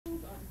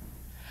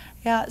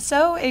Yeah,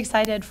 so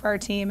excited for our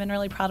team and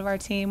really proud of our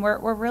team.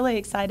 We're really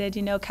excited,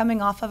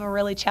 coming off of a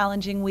really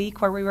challenging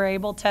week where we were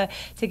able to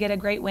get a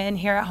great win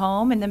here at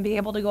home and then be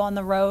able to go on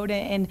the road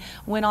and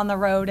win on the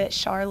road at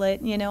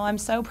Charlotte. I'm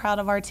so proud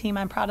of our team.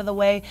 I'm proud of the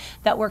way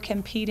that we're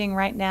competing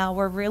right now.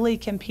 We're really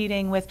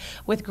competing with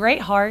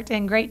great heart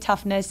and great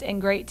toughness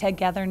and great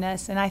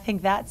togetherness, and I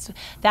think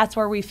that's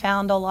where we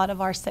found a lot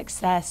of our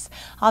success.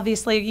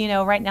 Obviously,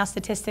 right now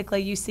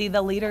statistically you see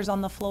the leaders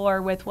on the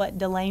floor with what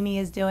Delaney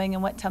is doing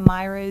and what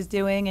Tamira is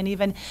doing, and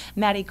even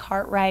Maddie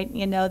Cartwright,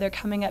 they're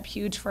coming up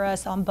huge for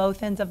us on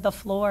both ends of the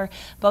floor,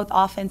 both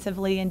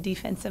offensively and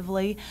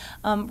defensively.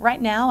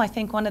 Right now, I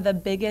think one of the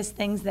biggest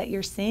things that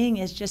you're seeing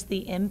is just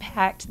the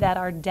impact that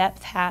our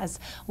depth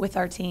has with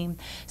our team.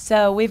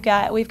 So we've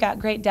got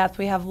great depth.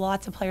 We have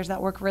lots of players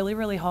that work really,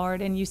 really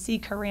hard, and you see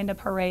Coranda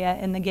Perea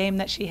in the game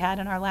that she had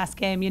in our last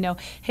game,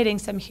 hitting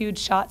some huge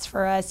shots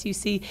for us. You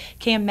see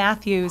Cam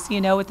Matthews,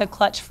 with the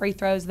clutch free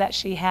throws that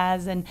she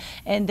has, and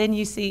then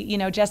you see,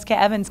 Jessica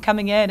Evans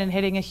coming in and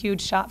hitting a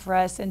huge shot for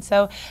us. And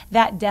so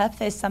that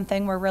depth is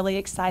something we're really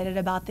excited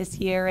about this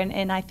year,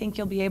 and I think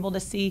you'll be able to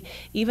see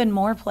even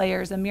more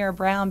players, Amira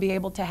Brown, be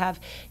able to have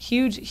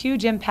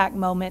huge impact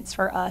moments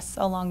for us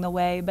along the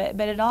way. But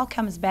it all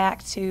comes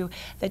back to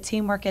the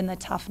teamwork and the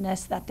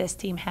toughness that this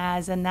team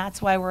has, and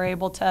that's why we're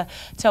able to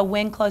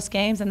win close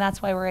games, and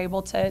that's why we're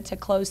able to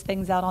close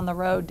things out on the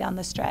road down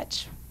the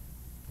stretch.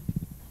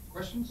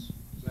 Questions?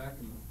 Zach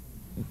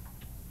and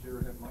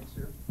Jared have mics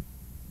here.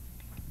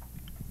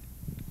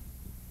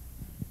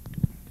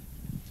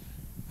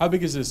 How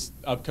big is this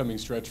upcoming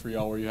stretch for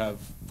y'all where you have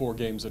 4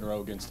 games in a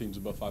row against teams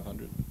above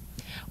 500?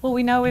 Well,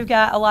 we know we've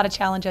got a lot of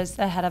challenges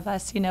ahead of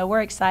us.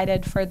 We're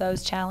excited for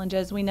those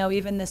challenges. We know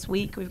even this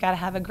week we've got to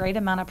have a great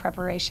amount of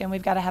preparation.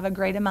 We've got to have a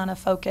great amount of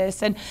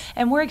focus, and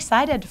we're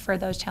excited for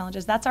those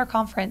challenges. That's our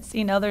conference.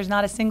 There's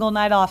not a single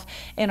night off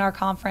in our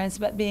conference,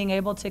 but being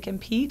able to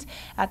compete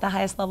at the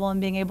highest level and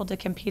being able to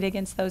compete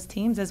against those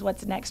teams is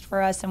what's next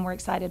for us, and we're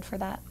excited for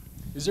that.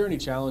 Is there any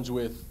challenge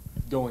with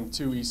going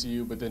to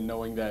ECU but then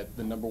knowing that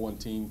the #1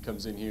 team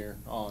comes in here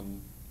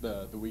on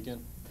the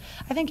weekend?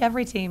 I think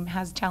every team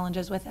has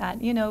challenges with that.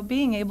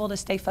 Being able to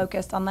stay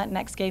focused on that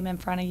next game in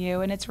front of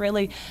you, and it's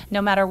really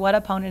no matter what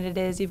opponent it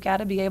is, you've got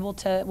to be able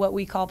to, what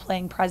we call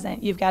playing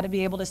present. You've got to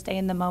be able to stay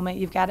in the moment.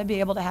 You've got to be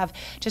able to have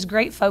just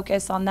great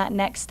focus on that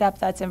next step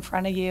that's in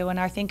front of you, and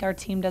I think our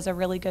team does a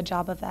really good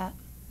job of that.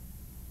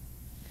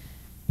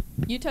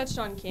 You touched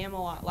on Cam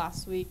a lot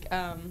last week,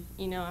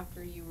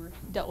 after you were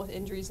dealt with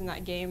injuries in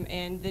that game,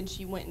 and then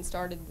she went and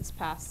started this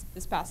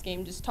past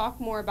game. Just talk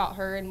more about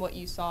her and what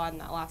you saw in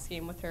that last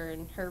game with her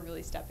and her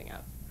really stepping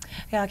up.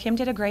 Yeah, Kim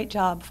did a great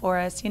job for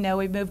us. We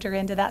moved her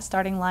into that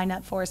starting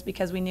lineup for us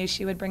because we knew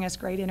she would bring us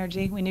great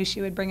energy. We knew she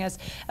would bring us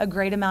a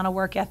great amount of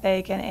work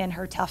ethic, and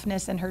her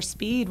toughness and her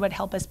speed would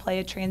help us play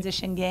a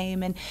transition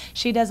game. And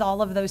she does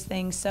all of those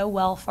things so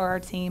well for our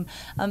team.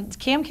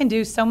 Cam can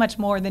do so much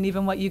more than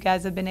even what you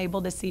guys have been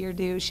able to see her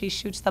do. She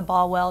shoots the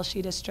ball well.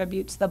 She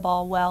distributes the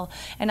ball well.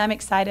 And I'm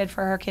excited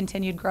for her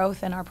continued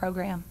growth in our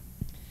program.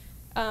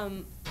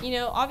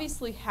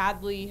 Obviously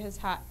Hadley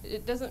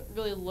it doesn't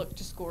really look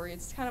to score.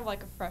 It's kind of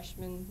like a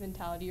freshman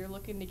mentality. You're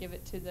looking to give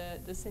it to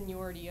the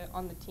seniority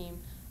on the team.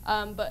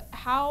 But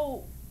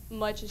how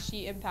much has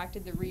she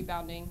impacted the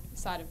rebounding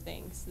side of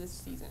things this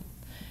season?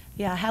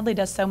 Yeah, Hadley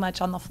does so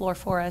much on the floor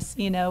for us,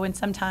 and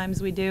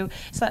sometimes we do.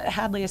 So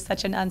Hadley is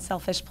such an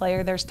unselfish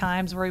player. There's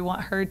times where we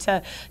want her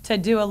to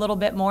do a little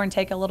bit more and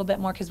take a little bit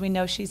more because we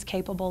know she's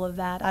capable of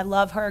that. I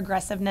love her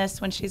aggressiveness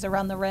when she's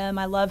around the rim.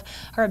 I love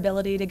her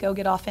ability to go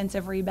get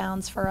offensive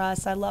rebounds for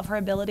us. I love her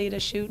ability to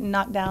shoot and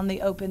knock down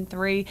the open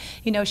three.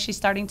 She's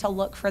starting to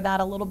look for that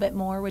a little bit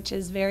more, which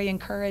is very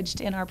encouraged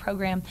in our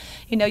program.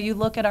 You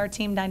look at our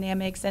team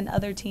dynamics and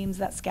other teams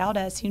that scout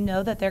us,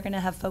 that they're going to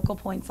have focal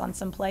points on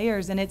some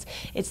players, and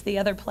it's the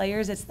other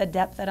players, it's the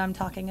depth that I'm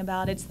talking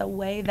about, it's the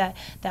way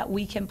that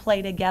we can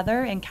play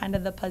together and kind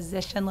of the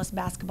positionless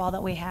basketball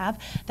that we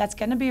have that's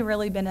going to be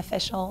really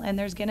beneficial. And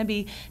there's going to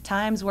be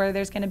times where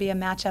there's going to be a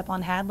matchup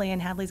on Hadley, and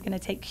Hadley's going to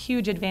take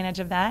huge advantage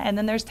of that. And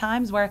then there's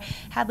times where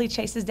Hadley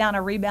chases down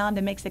a rebound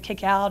and makes a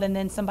kick out, and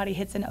then somebody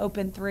hits an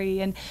open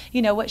three. And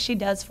what she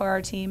does for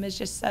our team is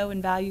just so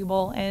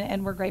invaluable,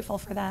 and we're grateful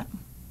for that.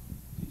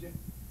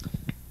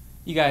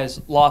 You guys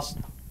lost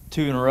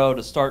 2 in a row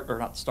to start, or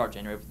not to start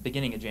January, but the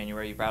beginning of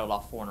January. You've rattled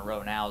off 4 in a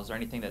row now. Is there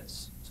anything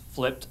that's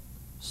flipped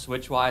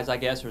switch-wise, I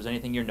guess, or is there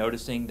anything you're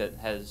noticing that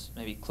has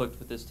maybe clicked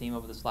with this team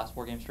over this last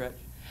 4-game stretch?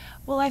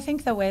 Well, I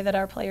think the way that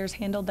our players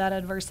handled that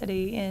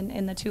adversity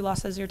in the 2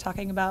 losses you're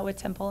talking about with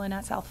Temple and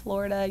at South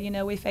Florida,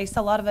 we faced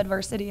a lot of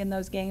adversity in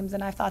those games,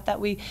 and I thought that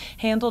we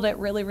handled it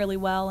really, really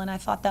well. And I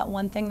thought that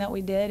one thing that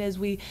we did is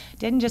we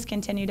didn't just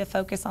continue to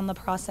focus on the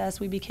process.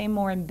 We became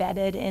more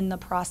embedded in the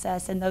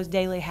process and those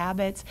daily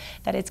habits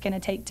that it's going to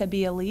take to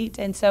be elite.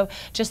 And so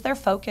just their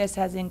focus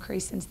has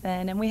increased since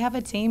then. And we have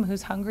a team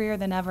who's hungrier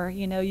than ever.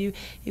 You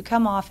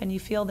come off and you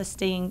feel the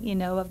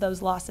sting, of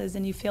those losses,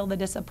 and you feel the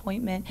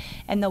disappointment,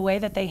 and the way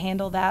that they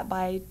handle that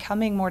by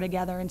coming more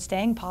together and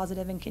staying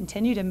positive and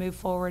continue to move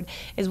forward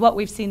is what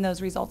we've seen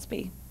those results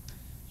be.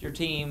 your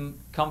team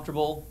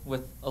comfortable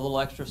with a little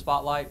extra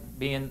spotlight,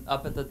 being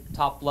up at the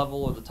top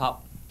level or the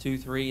top 2,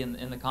 3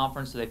 in the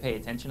conference? Do they pay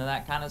attention to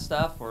that kind of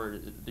stuff, or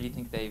do you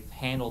think they've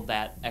handled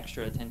that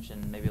extra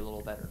attention maybe a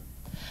little better?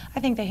 I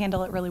think they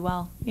handle it really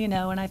well,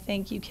 and I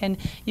think you can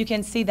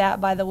see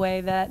that by the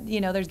way that,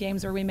 there's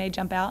games where we may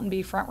jump out and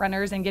be front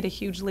runners and get a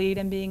huge lead,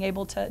 and being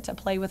able to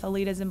play with a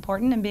lead is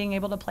important, and being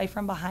able to play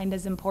from behind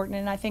is important.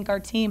 And I think our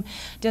team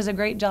does a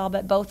great job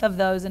at both of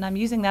those, and I'm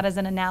using that as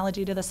an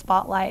analogy to the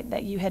spotlight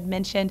that you had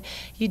mentioned.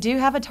 You do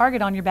have a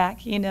target on your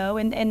back,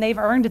 and they've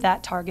earned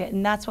that target,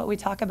 and that's what we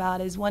talk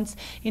about is once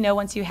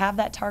you have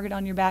that target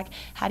on your back,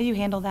 how do you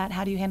handle that?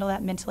 How do you handle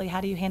that mentally? How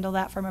do you handle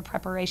that from a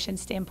preparation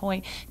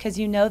standpoint? Because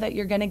you know that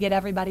you're going to get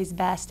everybody's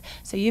best,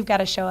 so you've got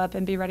to show up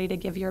and be ready to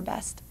give your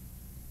best.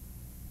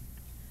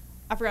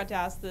 I forgot to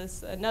ask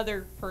this.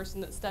 Another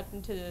person that stepped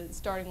into the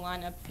starting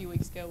lineup a few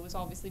weeks ago was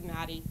obviously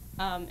Maddie,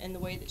 and the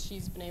way that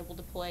she's been able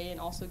to play and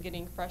also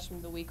getting Freshman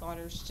of the Week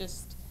honors.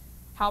 Just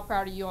how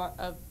proud are you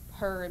of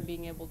her and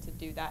being able to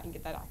do that and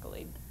get that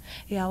accolade?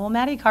 Yeah, well,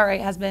 Maddie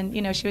Cartwright has been,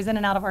 she was in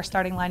and out of our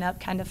starting lineup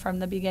kind of from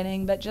the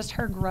beginning, but just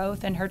her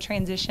growth and her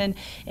transition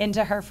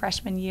into her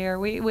freshman year.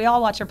 We all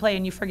watch her play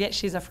and you forget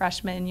she's a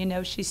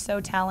freshman. She's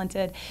so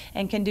talented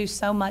and can do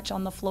so much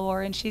on the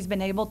floor, and she's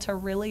been able to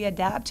really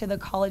adapt to the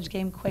college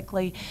game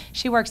quickly.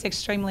 She works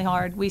extremely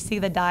hard. We see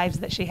the dives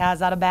that she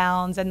has out of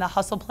bounds and the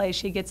hustle play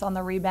she gets on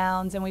the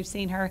rebounds, and we've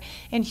seen her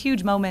in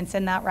huge moments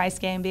in that Rice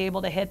game be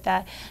able to hit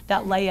that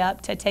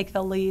layup to take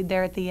the lead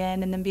there at the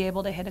end, and then be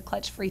able to hit a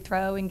clutch free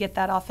throw and get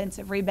that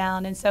offensive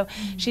rebound. And so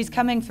she's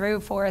coming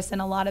through for us in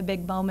a lot of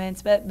big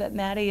moments. But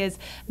Maddie is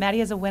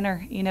a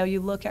winner.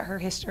 You look at her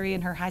history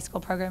in her high school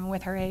program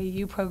with her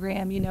AAU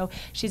program.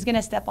 She's going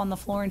to step on the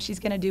floor and she's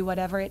going to do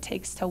whatever it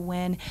takes to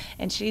win.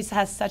 And she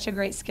has such a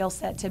great skill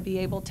set to be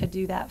able to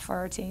do that for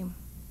our team.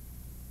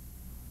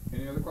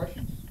 Any other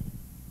questions?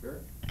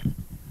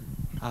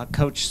 Barrett?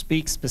 Coach,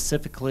 speak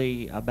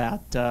specifically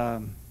about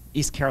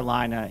East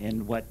Carolina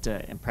and what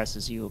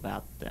impresses you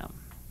about them.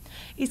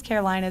 East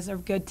Carolina is a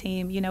good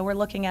team. We're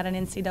looking at an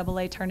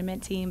NCAA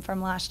tournament team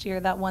from last year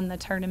that won the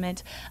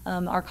tournament,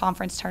 our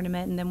conference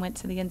tournament, and then went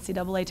to the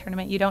NCAA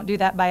tournament. You don't do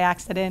that by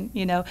accident.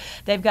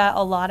 They've got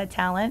a lot of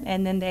talent,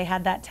 and then they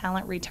had that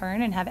talent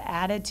return and have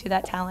added to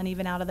that talent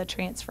even out of the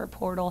transfer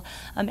portal.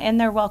 And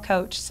they're well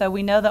coached, so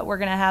we know that we're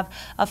going to have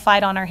a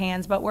fight on our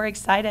hands, but we're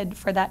excited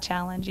for that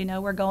challenge.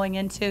 We're going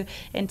into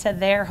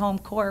their home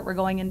court. We're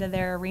going into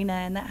their arena,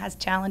 and that has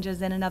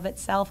challenges in and of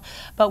itself,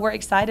 but we're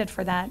excited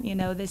for that.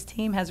 This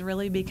team has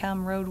really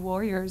become road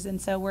warriors, and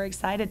so we're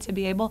excited to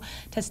be able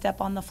to step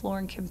on the floor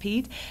and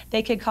compete.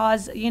 They could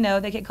cause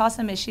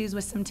some issues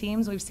with some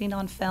teams we've seen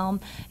on film.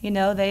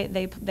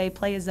 They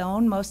play a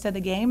zone most of the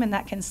game, and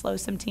that can slow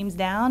some teams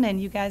down.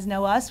 And you guys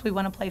know us, we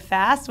want to play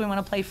fast, we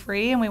want to play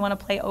free, and we want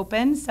to play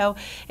open. So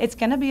it's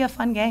going to be a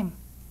fun game.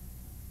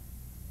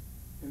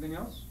 Anything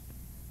else?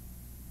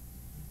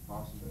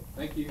 Awesome.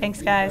 Thank you.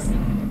 Thanks, guys.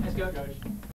 Let's go, Coach.